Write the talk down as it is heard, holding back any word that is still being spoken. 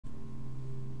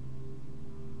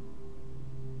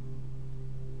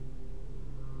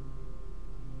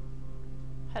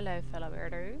Hello fellow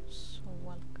weirdos,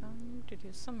 welcome to do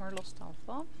some more Lost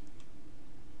Alpha.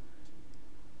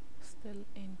 Still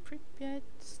in Pripyat,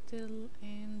 still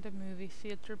in the movie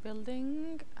theater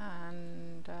building,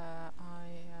 and I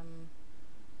am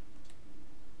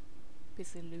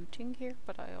busy looting here,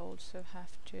 but I also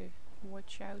have to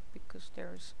watch out because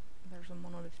there's a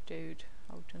Monolith dude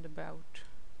out and about.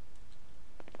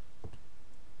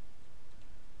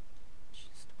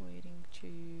 Just waiting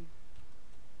to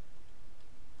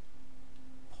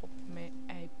pop me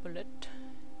a bullet.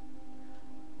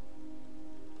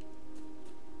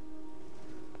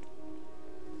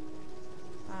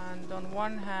 And on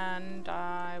one hand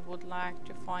I would like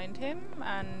to find him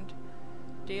and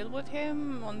deal with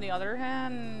him. On the other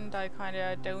hand, I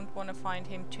kinda don't want to find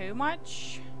him too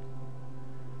much.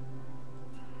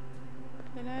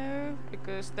 You know,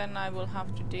 because then I will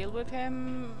have to deal with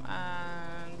him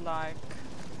and like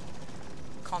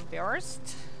can't be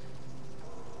arsed.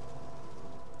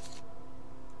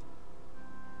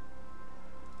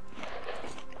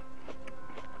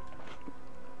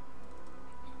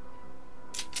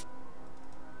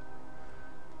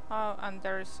 Oh, and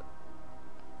there's...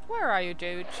 Where are you,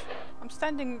 dude? I'm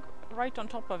standing right on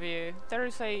top of you.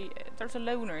 There's a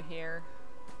loner here.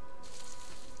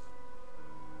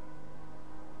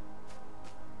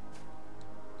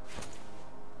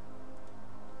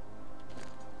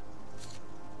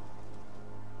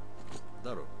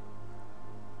 Daro.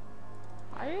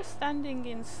 Are you standing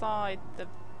inside the...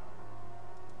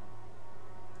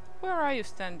 Where are you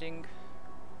standing?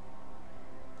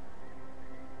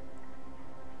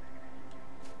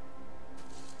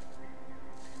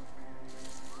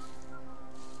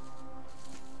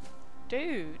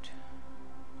 Dude.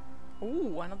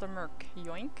 Ooh, another merc.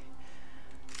 Yoink.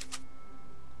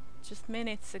 Just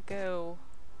minutes ago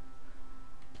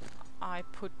I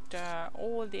put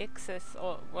all the excess,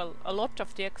 well, a lot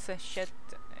of the excess shit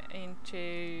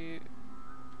into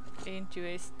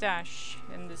a stash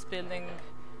in this building,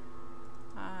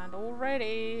 and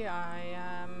already I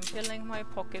am filling my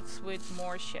pockets with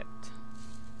more shit.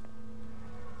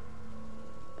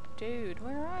 Dude,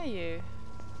 where are you?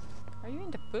 Are you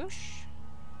in the bush?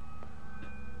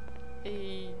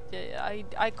 I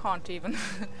can't even.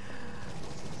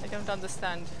 I don't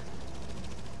understand.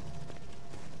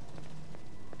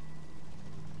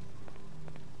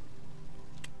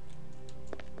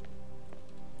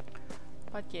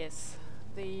 But yes,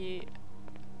 the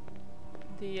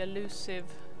elusive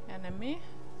enemy.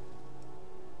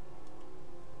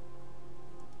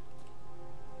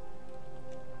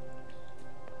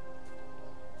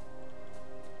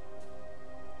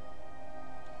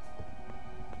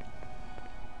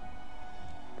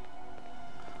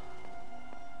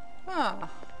 Ah,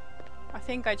 I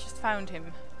think I just found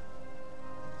him.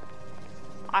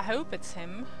 I hope it's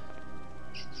him.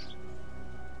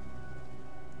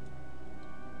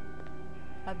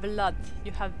 Blood,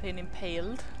 you have been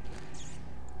impaled.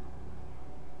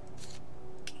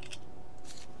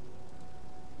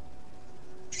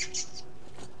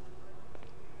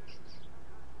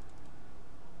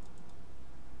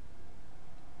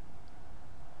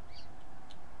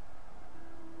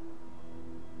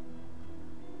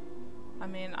 I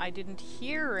mean, I didn't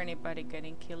hear anybody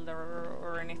getting killed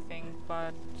or anything,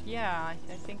 but yeah,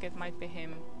 I think it might be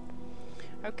him.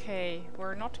 Okay,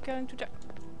 we're not going to die.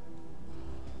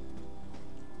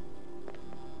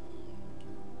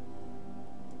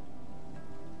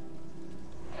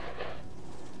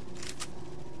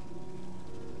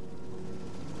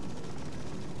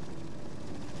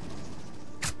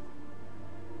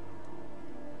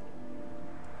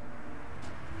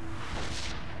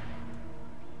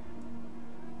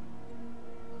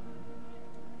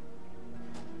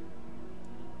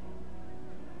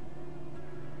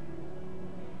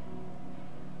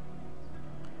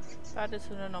 That is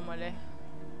an anomaly.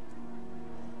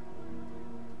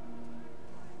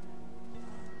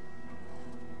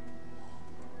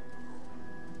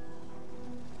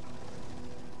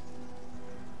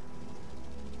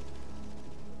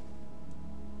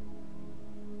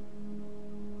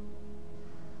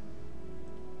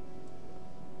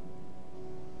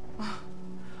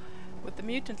 With the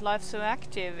mutant life so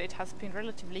active, it has been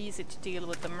relatively easy to deal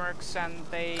with the mercs and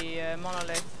the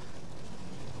Monolith.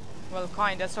 Well,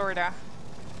 kinda, sorta.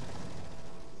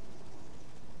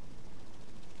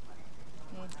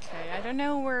 Okay, I don't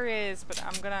know where he is, but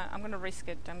I'm gonna risk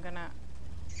it. I'm gonna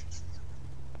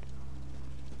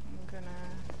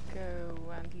go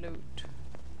and loot.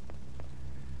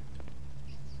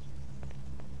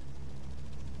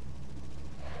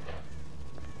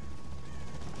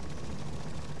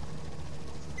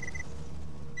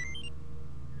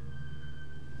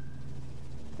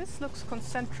 This looks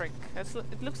concentric.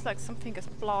 It looks like something has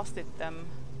blasted them.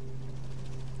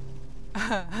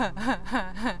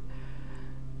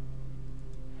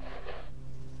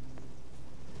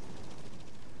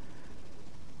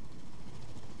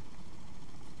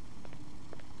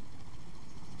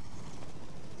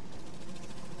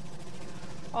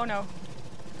 Oh no.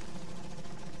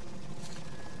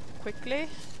 Quickly,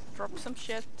 drop some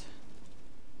shit.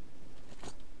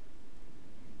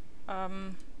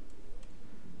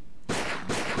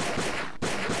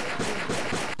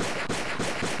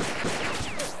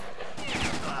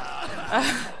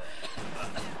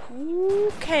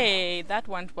 Okay, that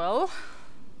went well.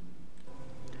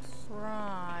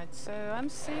 Right, so I'm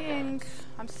seeing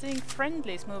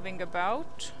friendlies moving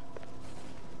about.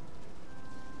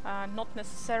 Not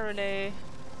necessarily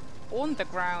on the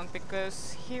ground,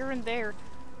 because here and there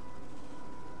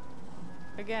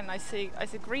again I see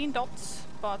green dots,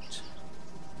 but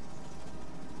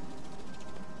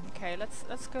okay,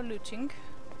 let's go looting.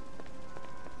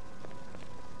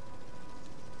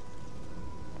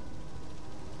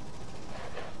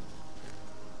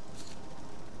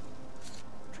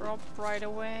 Drop right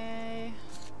away.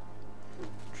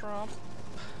 Drop.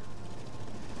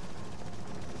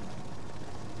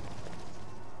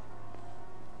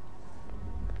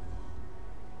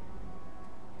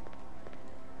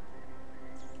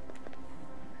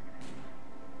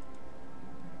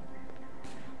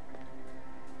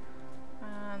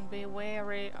 And be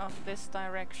wary of this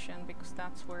direction, because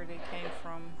that's where they came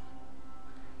from.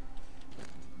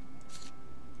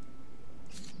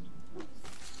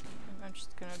 I'm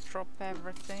just gonna drop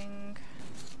everything.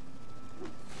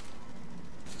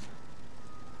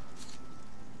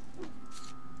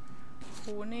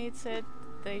 Who needs it?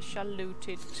 They shall loot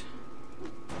it.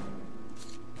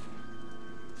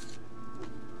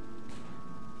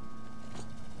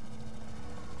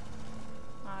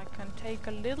 I can take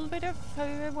a little bit of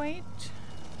weight.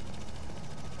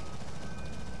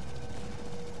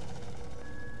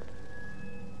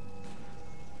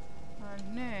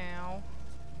 And now,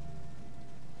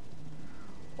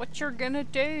 what you're gonna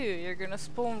do? You're gonna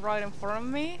spawn right in front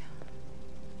of me?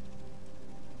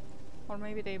 Or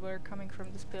maybe they were coming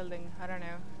from this building, I don't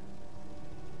know.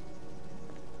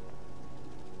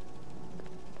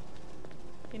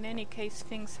 In any case,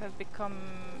 things have become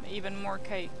even more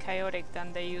chaotic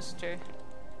than they used to.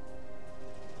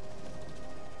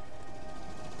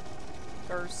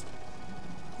 There's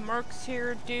mercs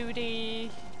here,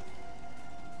 duty,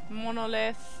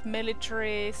 Monolith,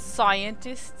 military,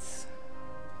 scientists.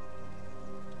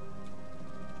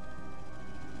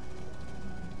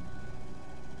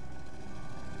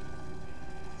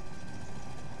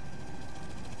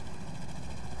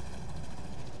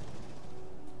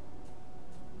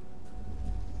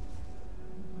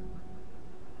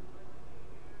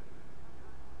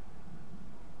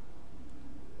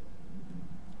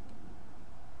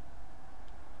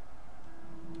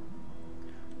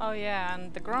 Oh yeah,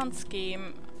 and the grand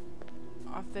scheme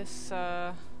of this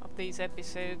of these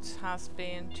episodes has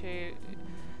been to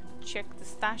check the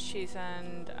stashes,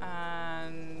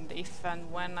 and if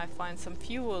and when I find some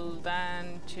fuel,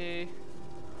 then to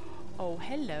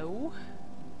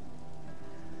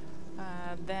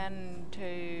then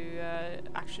to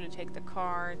actually take the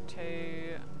car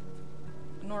to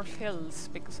North Hills,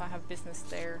 because I have business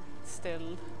there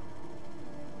still.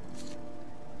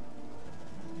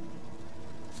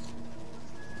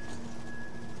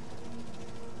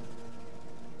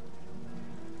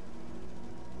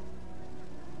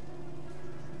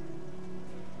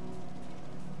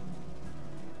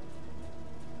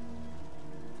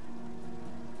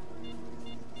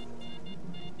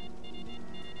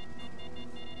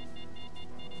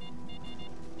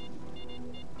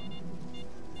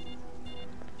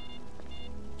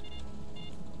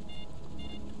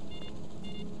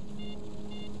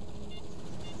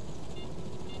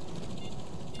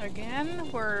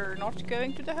 Again, we're not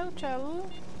going to the hotel.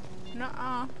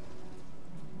 Nuh-uh.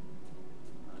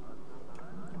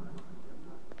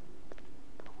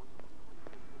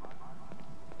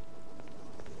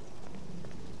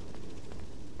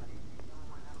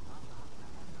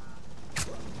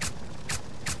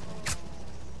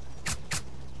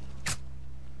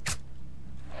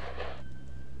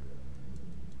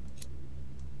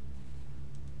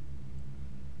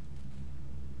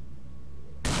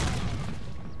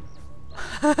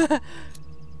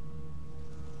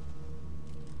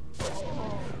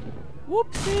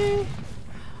 Whoopsie!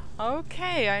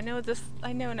 Okay, I know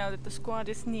now that the squad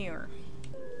is near.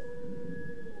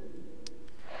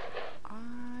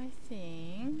 I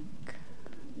think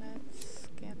let's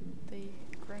get the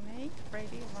grenade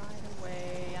ready right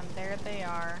away, and there they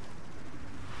are.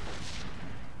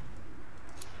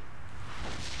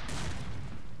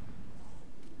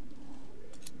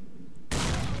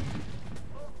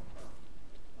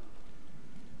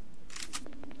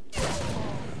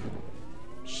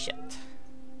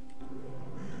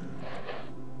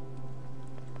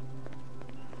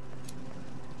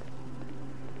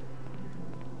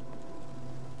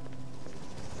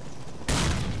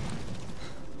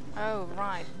 Oh,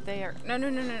 right, there. No, no,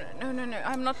 no, no, no, no, no.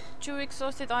 I'm not too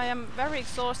exhausted. I am very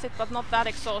exhausted, but not that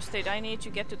exhausted. I need to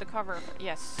get to the cover.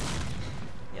 Yes.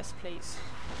 Yes, please.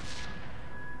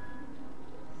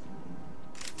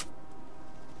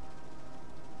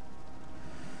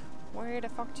 Where the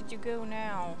fuck did you go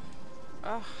now?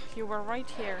 Ugh, you were right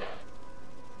here.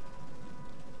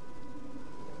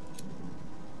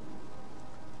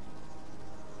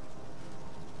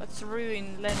 Let's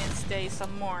ruin Lenin's day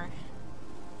some more.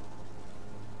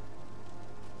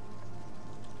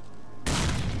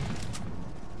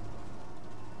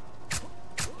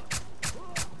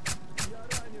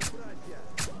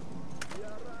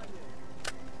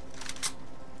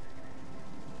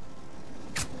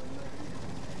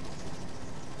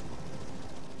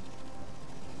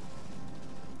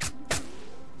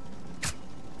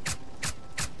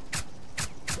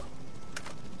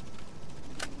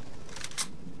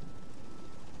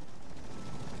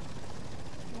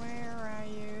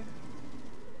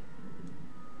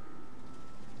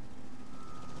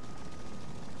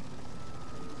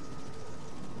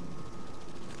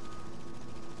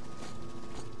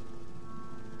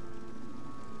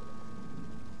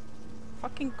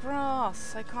 Fucking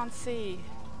grass, I can't see.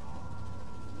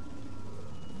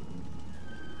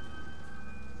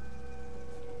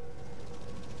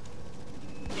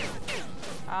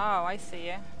 Oh, I see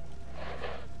you.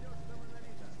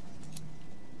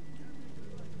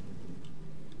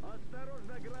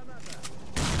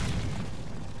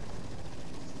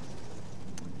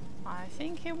 I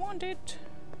think he won it.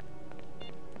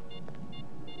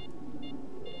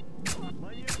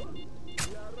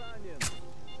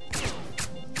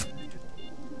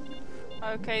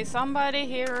 Okay, somebody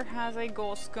here has a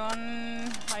ghost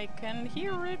gun. I can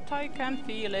hear it, I can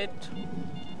feel it.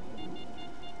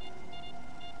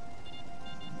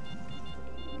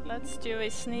 Let's do a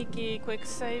sneaky quick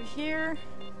save here.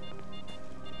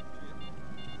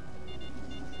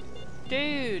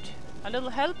 Dude, a little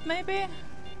help maybe?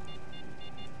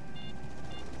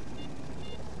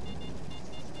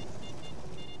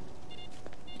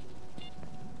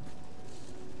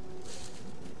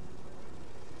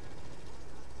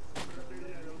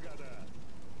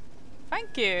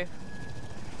 Thank you.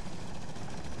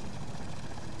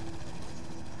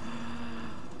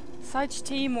 Such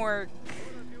teamwork.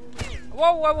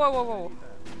 Whoa, whoa, whoa, whoa, whoa.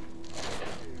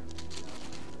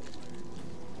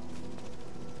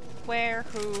 Where?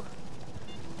 Who?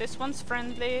 This one's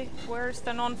friendly. Where's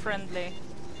the non-friendly?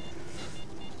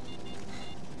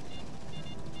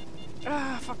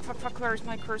 Ah, fuck, fuck, fuck. Where's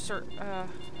my cursor?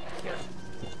 Here.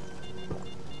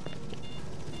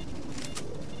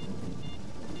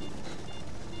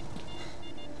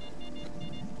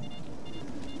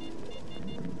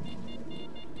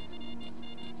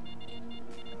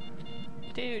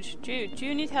 Dude, do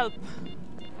you need help?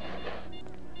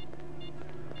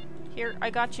 Here, I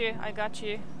got you, I got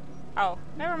you. Oh,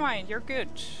 never mind, you're good.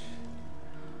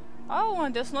 Oh,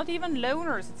 and there's not even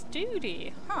loners, it's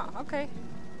duty. Huh, okay.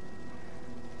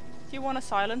 Do you want a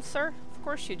silencer? Of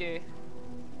course you do.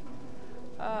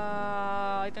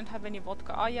 I don't have any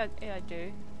vodka. Oh, yeah, I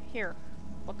do. Here,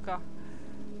 vodka.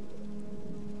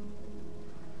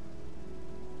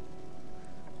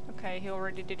 Okay, he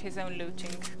already did his own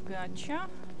looting. Gotcha.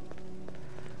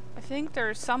 I think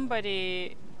there's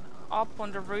somebody up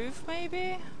on the roof,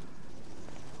 maybe?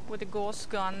 With a ghost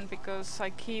gun, because I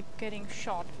keep getting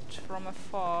shot from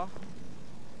afar.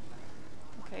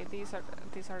 Okay, these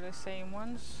are the same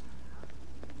ones.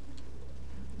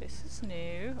 This is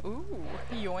new. Ooh,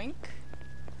 yoink.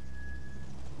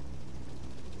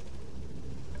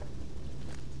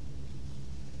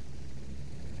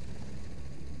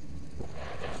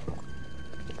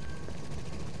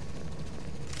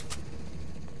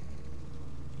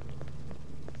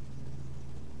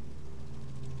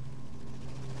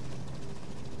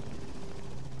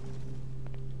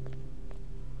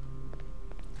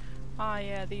 Ah,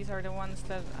 yeah, these are the ones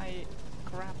that I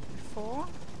grabbed before.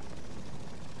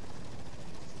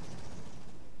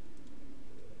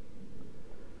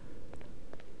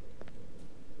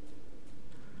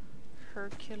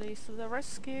 Hercules to the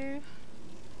rescue.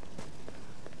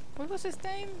 What was his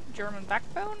name? German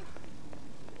Backbone?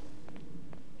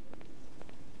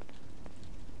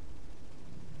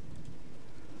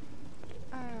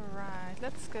 Alright,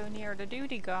 let's go near the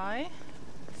duty guy.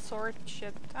 Sort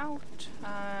shit out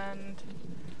and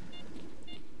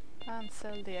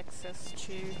sell the excess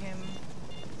to him.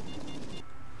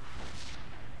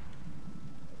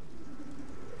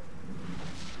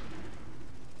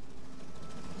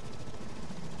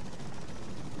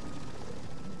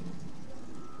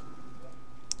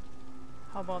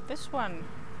 How about this one?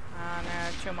 Ah,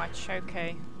 no, too much.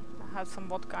 Okay, have some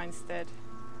vodka instead.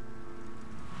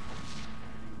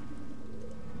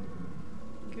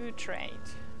 Good trade.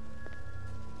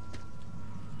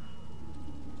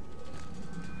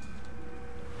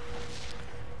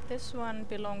 This one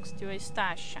belongs to a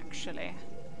stash, actually.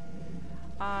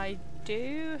 I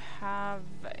do have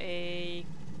a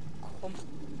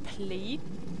complete,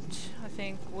 I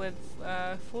think, with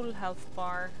full health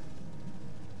bar.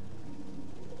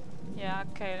 Yeah,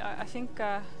 okay. I think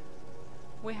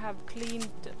we have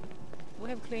cleaned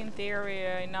the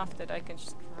area enough that I can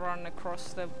just run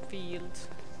across the field.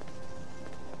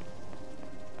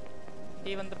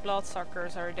 Even the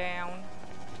bloodsuckers are down.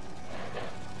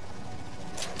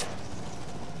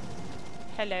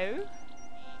 Hello?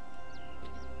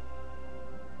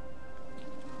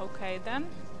 Okay then.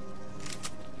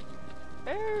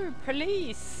 Oh,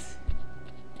 police!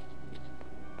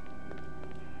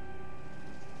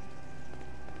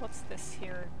 What's this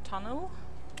here? Tunnel?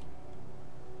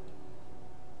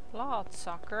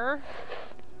 Bloodsucker.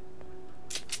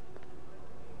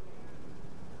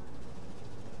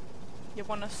 You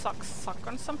wanna suck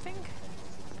on something?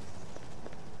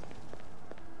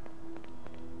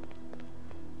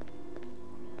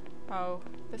 Oh,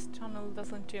 this tunnel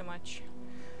doesn't do much.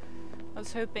 I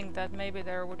was hoping that maybe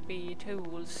there would be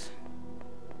tools.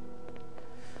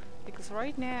 Because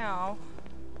right now...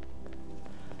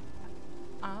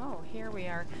 Oh, here we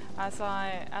are. As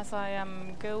I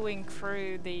am going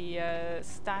through the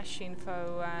stash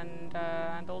info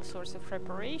and all sorts of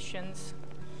preparations,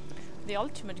 the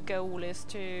ultimate goal is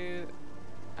to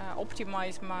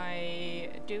optimize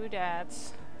my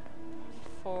doodads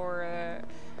for a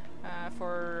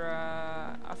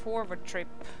forward trip.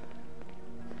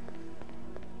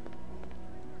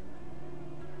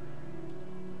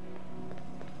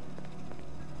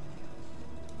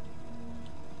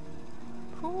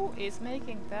 Who is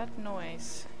making that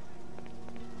noise?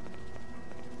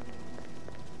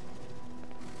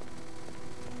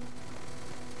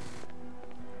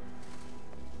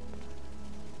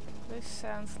 This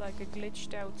sounds like a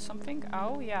glitched out something.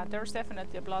 Oh yeah, there's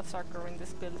definitely a bloodsucker in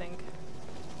this building.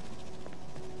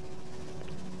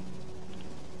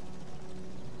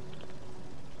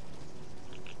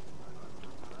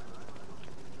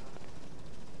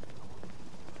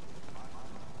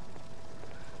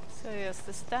 So yes,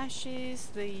 the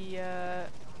stashes, the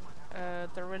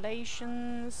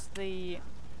relations, the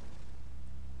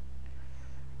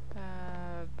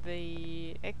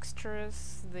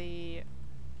extras, the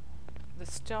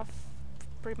stuff,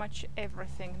 pretty much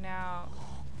everything now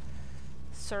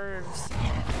serves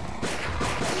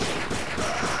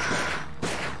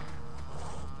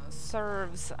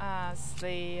as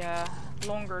the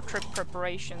longer trip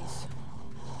preparations.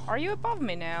 Are you above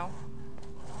me now?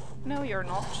 No, you're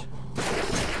not.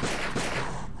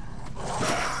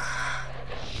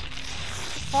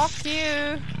 Fuck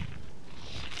you!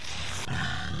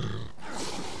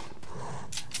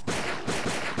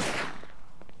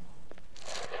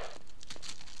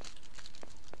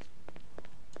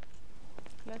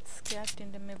 Let's get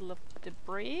in the middle of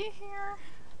debris here.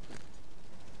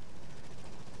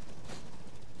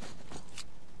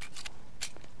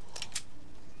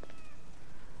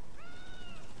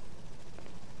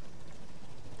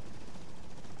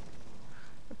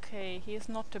 Okay, he is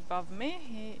not above me,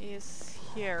 he is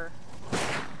here.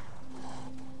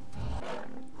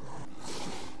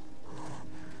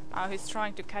 Oh, he's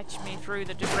trying to catch me through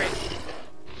the debris.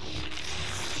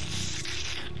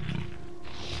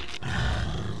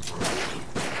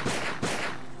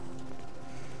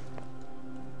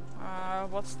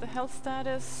 What's the health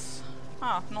status?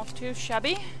 Ah, not too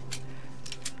shabby.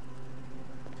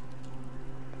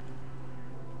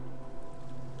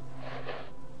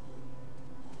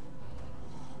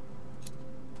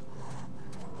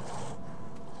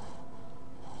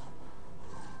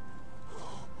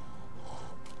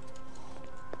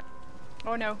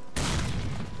 Oh no,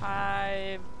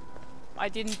 I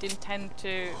didn't intend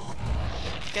to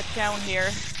get down here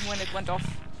when it went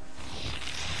off.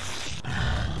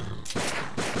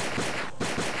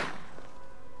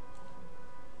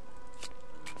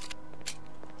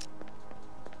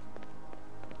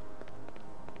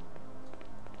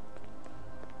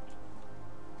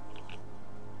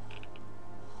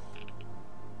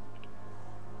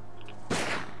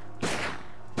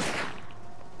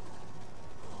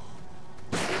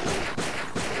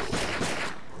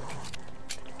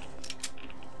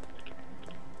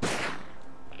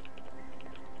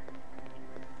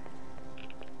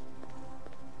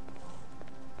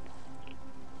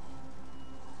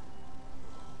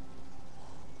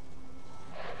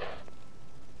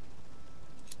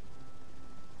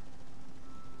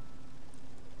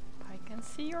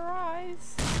 see your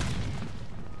eyes.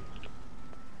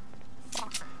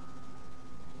 Fuck.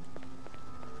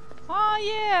 Ah,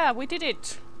 yeah, we did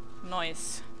it.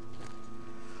 Nice.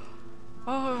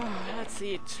 Oh, let's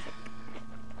see it.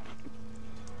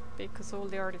 Because all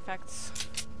the artifacts.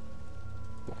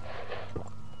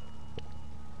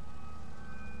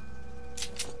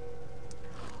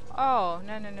 Oh,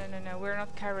 no, we're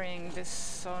not carrying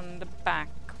this on the back.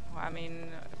 I mean,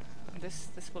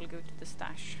 this will go to the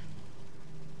stash.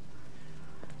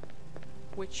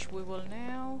 Which we will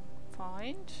now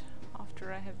find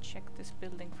after I have checked this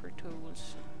building for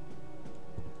tools.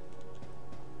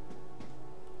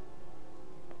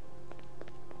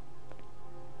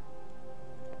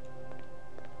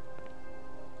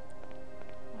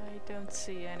 I don't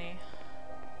see any.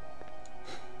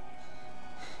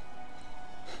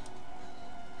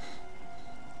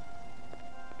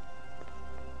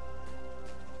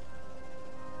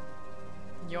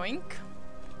 Yoink.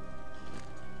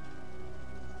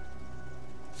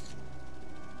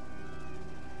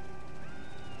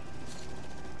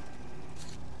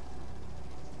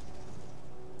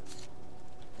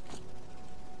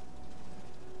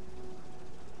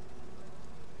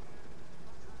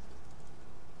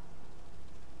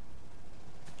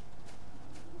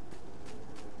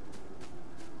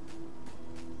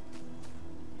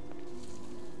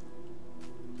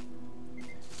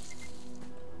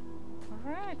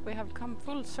 We have come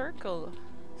full circle.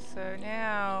 So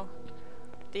now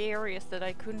the areas that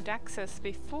I couldn't access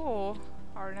before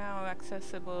are now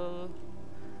accessible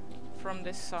from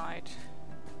this side.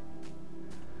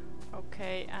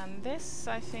 Okay, and this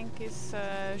I think is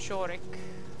Jorik,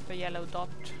 the yellow dot,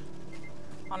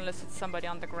 unless it's somebody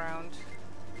on the ground.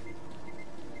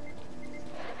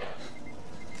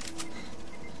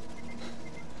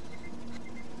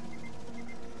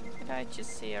 Did I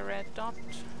just see a red dot?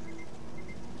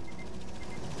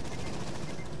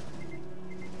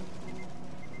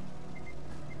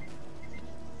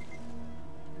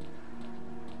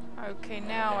 Okay,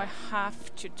 now I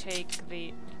have to take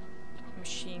the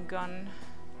machine gun.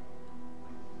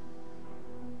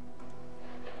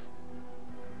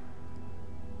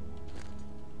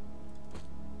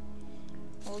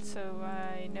 Also,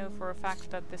 I know for a fact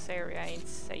that this area ain't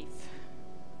safe.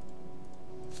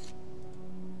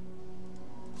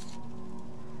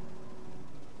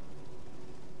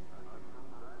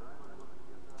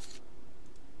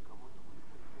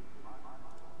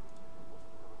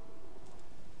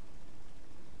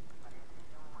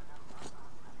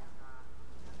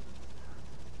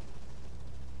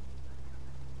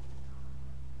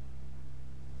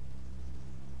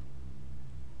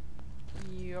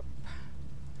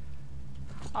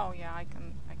 Oh yeah, I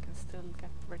can still get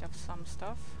rid of some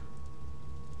stuff.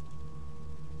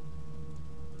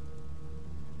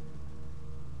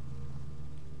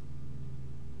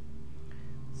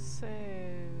 So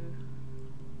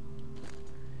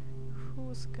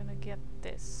who's gonna get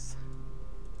this?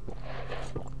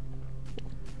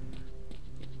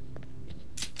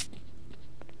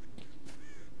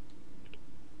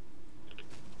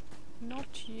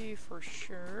 Not you for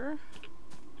sure.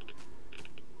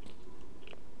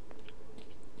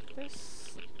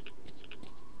 This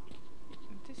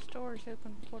door is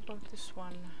open. What about this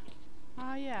one?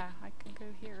 Ah yeah, I can go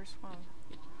here as well.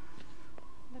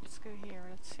 Let's go here.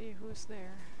 Let's see who's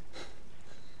there.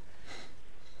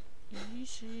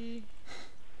 Easy.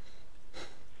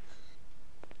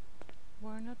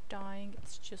 We're not dying,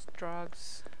 it's just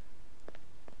drugs.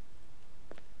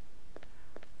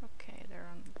 Okay, they're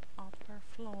on the upper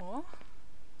floor.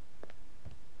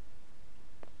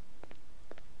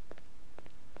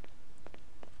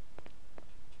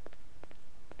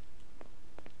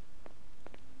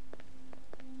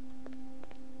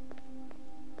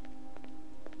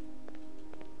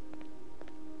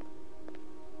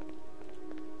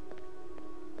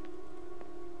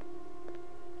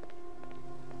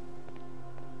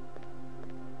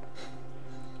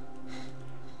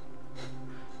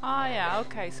 Ah yeah,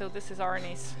 okay, so this is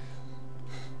Arnie's.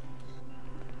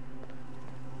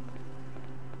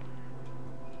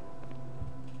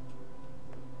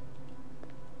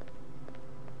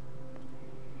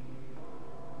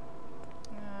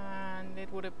 And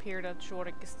it would appear that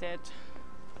Jorik is dead.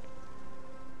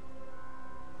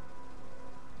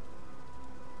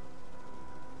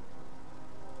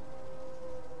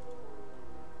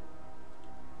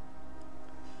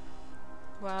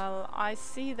 Well, I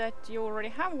see that you already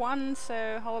have one,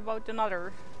 so how about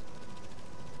another?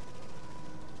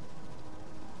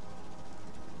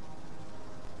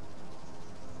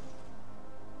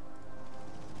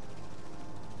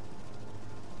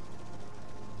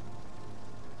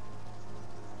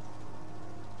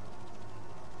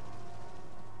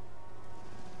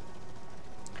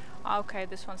 Okay,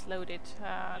 this one's loaded.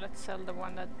 Let's sell the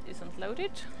one that isn't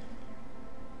loaded.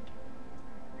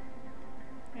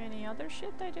 Any other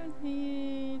shit I don't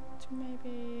need?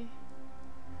 Maybe...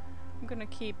 I'm gonna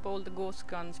keep all the ghost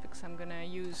guns because I'm gonna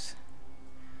use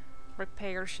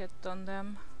repair shit on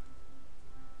them.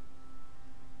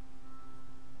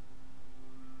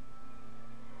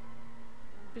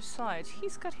 Besides,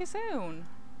 he's got his own.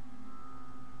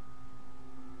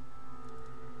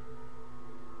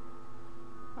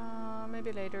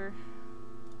 Maybe later.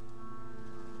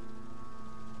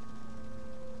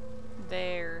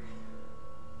 There.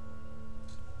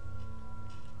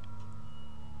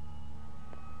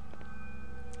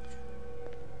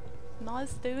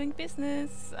 Nice doing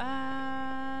business,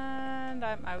 and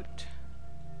I'm out.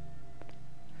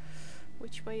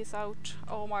 Which way is out?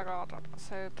 Oh my god, I'm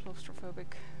so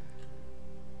claustrophobic.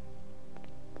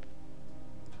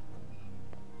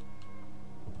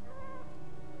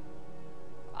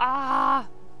 Ah!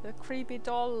 The creepy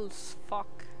dolls,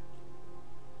 fuck.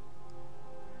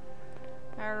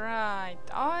 Alright,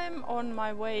 I'm on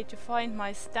my way to find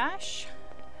my stash.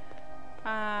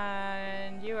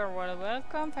 And you are well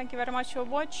welcome. Thank you very much for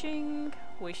watching.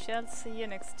 We shall see you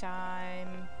next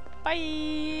time.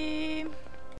 Bye!